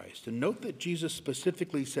Jesus Christ. And note that Jesus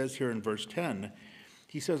specifically says here in verse 10,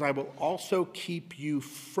 he says, I will also keep you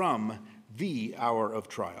from the hour of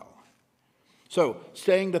trial. So,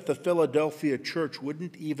 saying that the Philadelphia church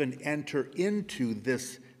wouldn't even enter into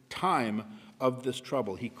this time of this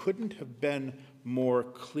trouble. He couldn't have been more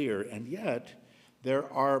clear. And yet, there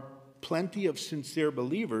are plenty of sincere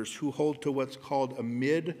believers who hold to what's called a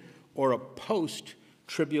mid or a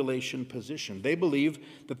post-tribulation position. They believe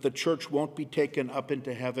that the church won't be taken up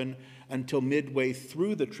into heaven until midway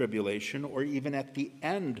through the tribulation or even at the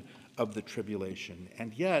end of the tribulation.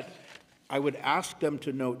 And yet, I would ask them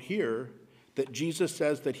to note here that Jesus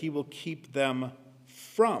says that he will keep them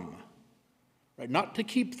from, right? Not to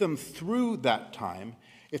keep them through that time.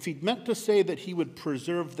 If he'd meant to say that he would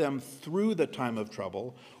preserve them through the time of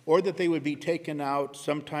trouble, or that they would be taken out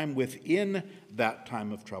sometime within that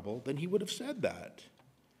time of trouble, then he would have said that.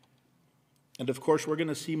 And of course, we're going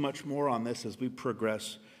to see much more on this as we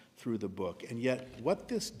progress through the book. And yet, what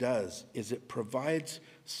this does is it provides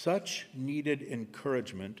such needed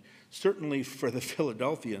encouragement, certainly for the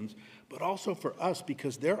Philadelphians, but also for us,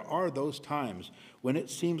 because there are those times when it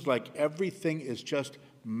seems like everything is just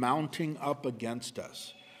mounting up against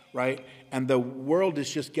us, right? And the world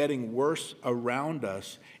is just getting worse around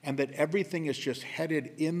us, and that everything is just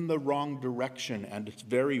headed in the wrong direction, and it's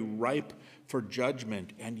very ripe for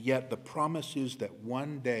judgment. And yet the promise is that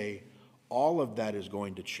one day all of that is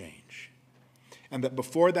going to change. And that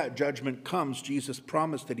before that judgment comes, Jesus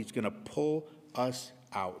promised that he's going to pull us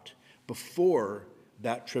out before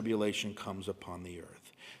that tribulation comes upon the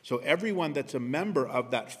earth. So everyone that's a member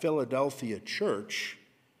of that Philadelphia church,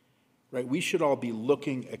 right, we should all be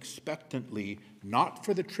looking expectantly, not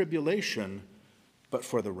for the tribulation, but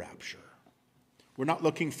for the rapture. We're not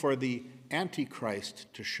looking for the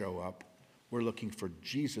Antichrist to show up. We're looking for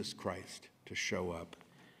Jesus Christ to show up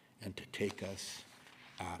and to take us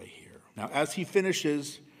out of here. Now, as he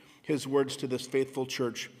finishes his words to this faithful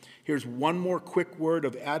church, here's one more quick word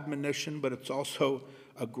of admonition, but it's also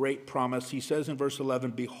a great promise. He says in verse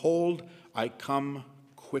 11, "Behold, I come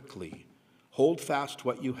quickly. Hold fast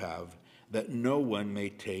what you have, that no one may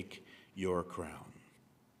take your crown."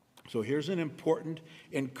 So here's an important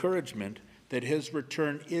encouragement that his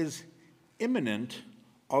return is imminent,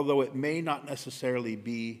 although it may not necessarily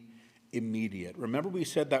be immediate. Remember, we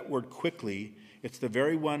said that word quickly. It's the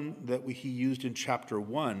very one that he used in chapter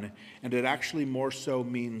 1, and it actually more so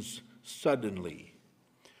means suddenly.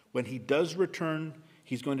 When he does return,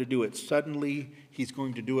 he's going to do it suddenly. He's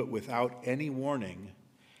going to do it without any warning.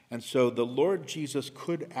 And so the Lord Jesus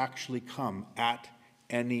could actually come at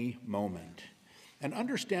any moment. And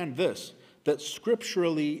understand this, that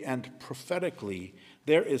scripturally and prophetically,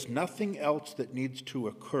 there is nothing else that needs to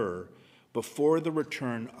occur before the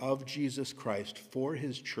return of Jesus Christ for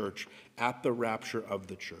his church at the rapture of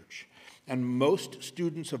the church. And most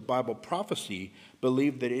students of Bible prophecy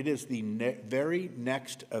believe that it is the very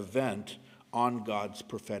next event on God's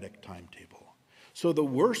prophetic timetable. So the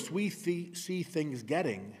worse we see things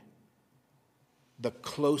getting, the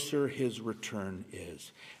closer his return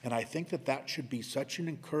is. And I think that that should be such an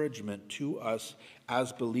encouragement to us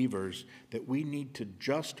as believers that we need to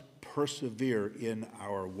just persevere in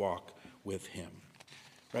our walk with him.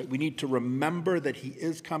 Right? We need to remember that he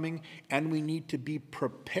is coming, and we need to be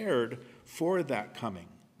prepared for that coming.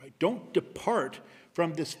 Right? Don't depart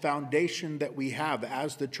from this foundation that we have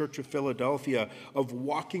as the Church of Philadelphia of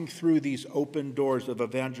walking through these open doors of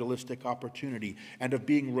evangelistic opportunity and of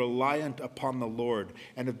being reliant upon the Lord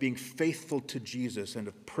and of being faithful to Jesus and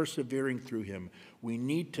of persevering through him. We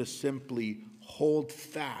need to simply hold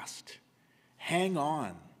fast, hang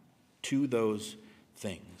on to those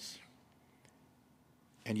things.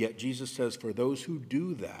 And yet Jesus says, for those who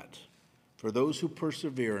do that, for those who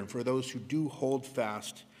persevere, and for those who do hold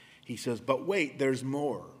fast, he says, but wait, there's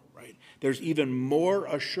more, right? There's even more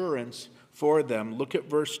assurance for them. Look at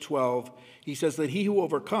verse 12. He says that he who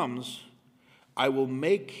overcomes, I will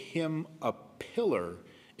make him a pillar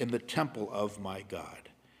in the temple of my God,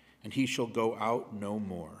 and he shall go out no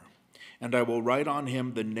more. And I will write on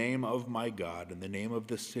him the name of my God and the name of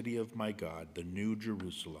the city of my God, the new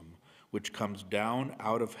Jerusalem, which comes down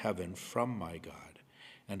out of heaven from my God,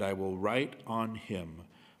 and I will write on him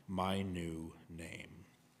my new name.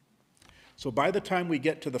 So by the time we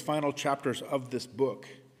get to the final chapters of this book,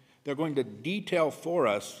 they're going to detail for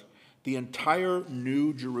us the entire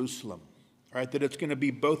new Jerusalem, right? That it's going to be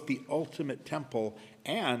both the ultimate temple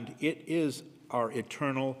and it is our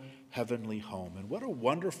eternal heavenly home. And what a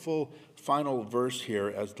wonderful final verse here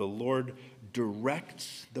as the Lord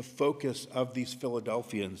directs the focus of these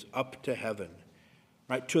Philadelphians up to heaven,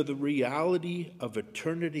 right? To the reality of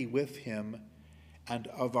eternity with him and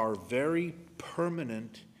of our very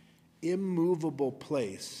permanent, immovable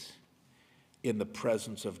place in the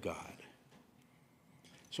presence of God.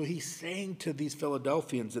 So he's saying to these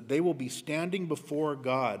Philadelphians that they will be standing before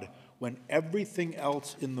God when everything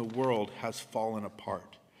else in the world has fallen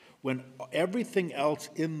apart, when everything else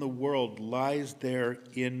in the world lies there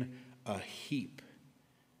in a heap.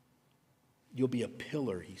 You'll be a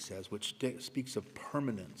pillar, he says, which speaks of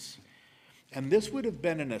permanence. And this would have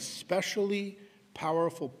been an especially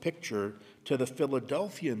powerful picture to the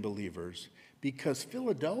Philadelphian believers because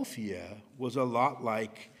Philadelphia was a lot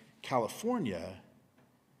like California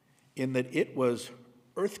in that it was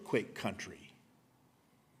earthquake country.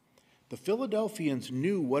 The Philadelphians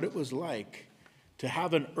knew what it was like to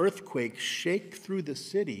have an earthquake shake through the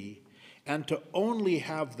city and to only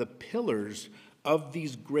have the pillars of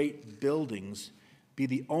these great buildings be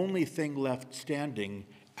the only thing left standing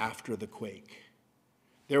after the quake.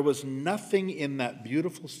 There was nothing in that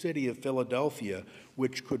beautiful city of Philadelphia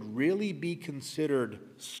which could really be considered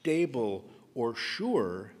stable or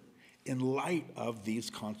sure in light of these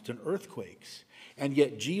constant earthquakes. And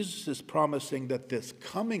yet Jesus is promising that this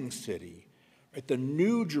coming city, right, the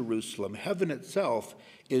new Jerusalem, heaven itself,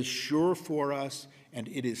 is sure for us, and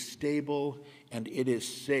it is stable, and it is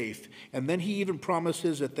safe. And then he even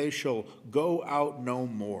promises that they shall go out no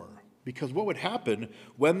more. Because what would happen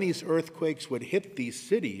when these earthquakes would hit these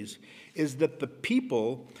cities is that the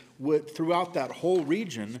people would, throughout that whole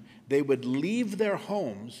region, they would leave their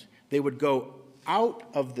homes, they would go out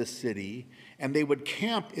of the city, and they would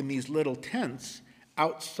camp in these little tents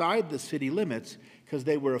outside the city limits because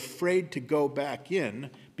they were afraid to go back in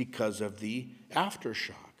because of the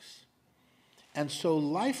aftershocks. And so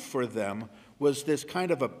life for them was this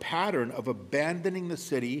kind of a pattern of abandoning the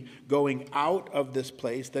city, going out of this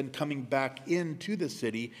place, then coming back into the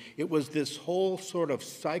city. It was this whole sort of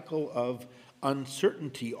cycle of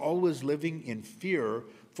uncertainty, always living in fear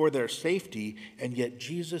for their safety, and yet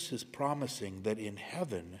Jesus is promising that in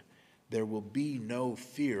heaven there will be no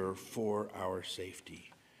fear for our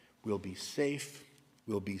safety. We'll be safe,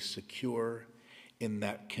 we'll be secure in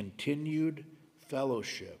that continued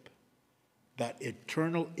fellowship, that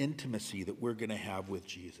eternal intimacy that we're going to have with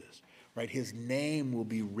Jesus, right? His name will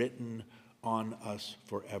be written on us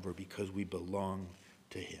forever because we belong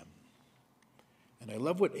to him. And I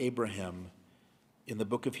love what Abraham, in the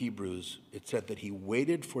book of Hebrews, it said that he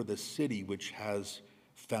waited for the city which has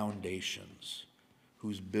foundations,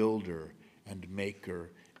 whose builder and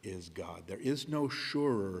maker is God. There is no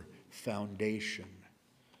surer foundation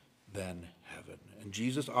than heaven. And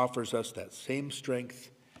Jesus offers us that same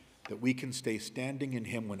strength that we can stay standing in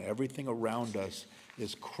him when everything around us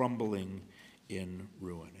is crumbling in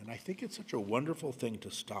ruin. And I think it's such a wonderful thing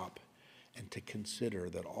to stop and to consider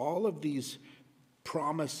that all of these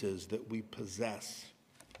promises that we possess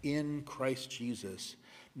in Christ Jesus,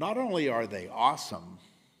 not only are they awesome,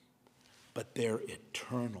 but they're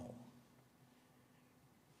eternal.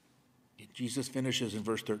 Jesus finishes in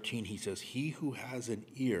verse 13. He says, "He who has an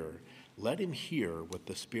ear, let him hear what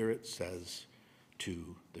the Spirit says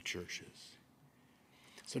to the churches."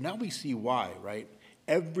 So now we see why, right?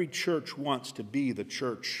 Every church wants to be the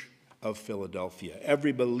church of Philadelphia.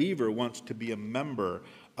 Every believer wants to be a member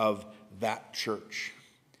of that church.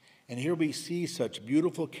 And here we see such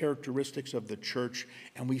beautiful characteristics of the church,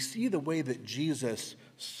 and we see the way that Jesus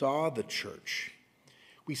saw the church.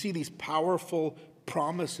 We see these powerful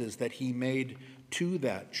promises that he made to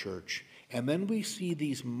that church, and then we see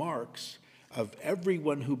these marks of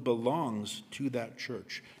everyone who belongs to that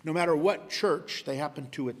church. No matter what church they happen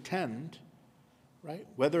to attend, right?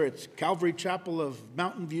 Whether it's Calvary Chapel of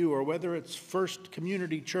Mountain View or whether it's First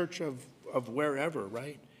Community Church of wherever,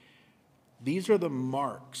 right? These are the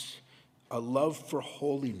marks, a love for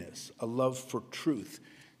holiness, a love for truth.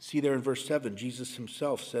 See there in verse 7, Jesus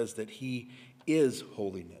himself says that he is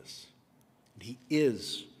holiness. He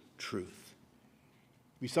is truth.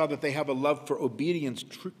 We saw that they have a love for obedience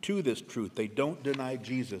to this truth. They don't deny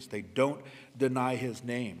Jesus. They don't deny his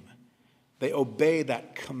name. They obey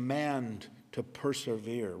that command to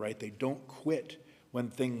persevere, right? They don't quit when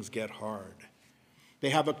things get hard.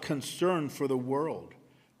 They have a concern for the world,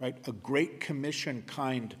 right? A Great Commission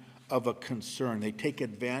kind of a concern. They take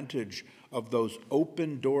advantage of those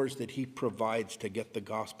open doors that he provides to get the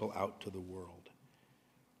gospel out to the world.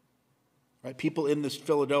 Right? People in this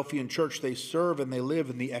Philadelphian church, they serve and they live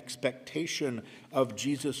in the expectation of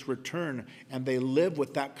Jesus' return, and they live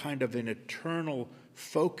with that kind of an eternal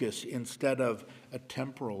focus instead of a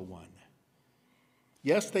temporal one.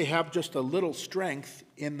 Yes, they have just a little strength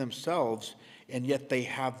in themselves, and yet they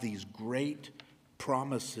have these great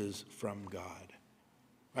promises from God.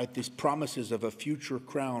 Right? These promises of a future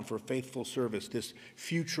crown for faithful service, this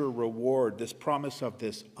future reward, this promise of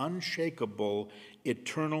this unshakable,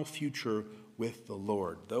 eternal future with the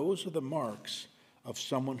Lord. Those are the marks of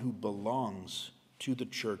someone who belongs to the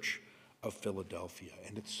church of Philadelphia.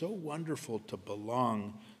 And it's so wonderful to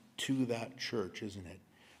belong to that church, isn't it?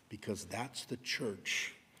 Because that's the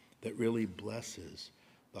church that really blesses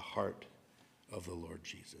the heart of the Lord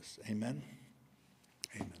Jesus. Amen?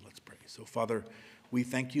 Amen. Let's pray. So, Father, we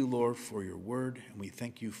thank you, Lord, for your word, and we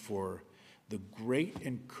thank you for the great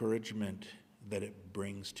encouragement that it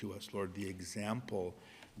brings to us, Lord, the example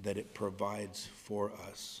that it provides for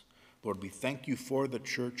us. Lord, we thank you for the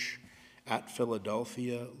church at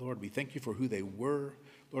Philadelphia. Lord, we thank you for who they were.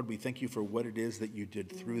 Lord, we thank you for what it is that you did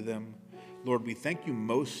through them. Lord, we thank you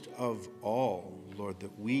most of all, Lord,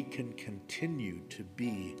 that we can continue to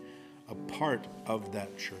be a part of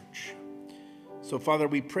that church. So, Father,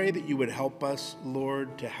 we pray that you would help us,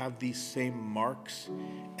 Lord, to have these same marks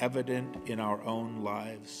evident in our own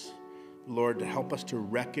lives. Lord, to help us to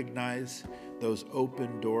recognize those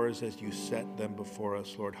open doors as you set them before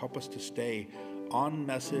us, Lord. Help us to stay on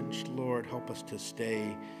message, Lord. Help us to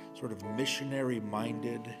stay sort of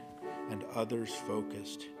missionary-minded and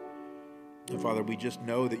others-focused. And, Father, we just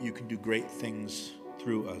know that you can do great things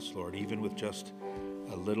through us, Lord, even with just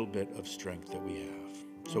a little bit of strength that we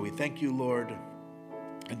have. So we thank you, Lord,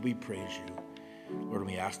 and we praise you. Lord,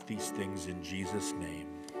 we ask these things in Jesus' name.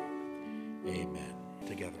 Amen.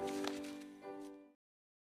 Together.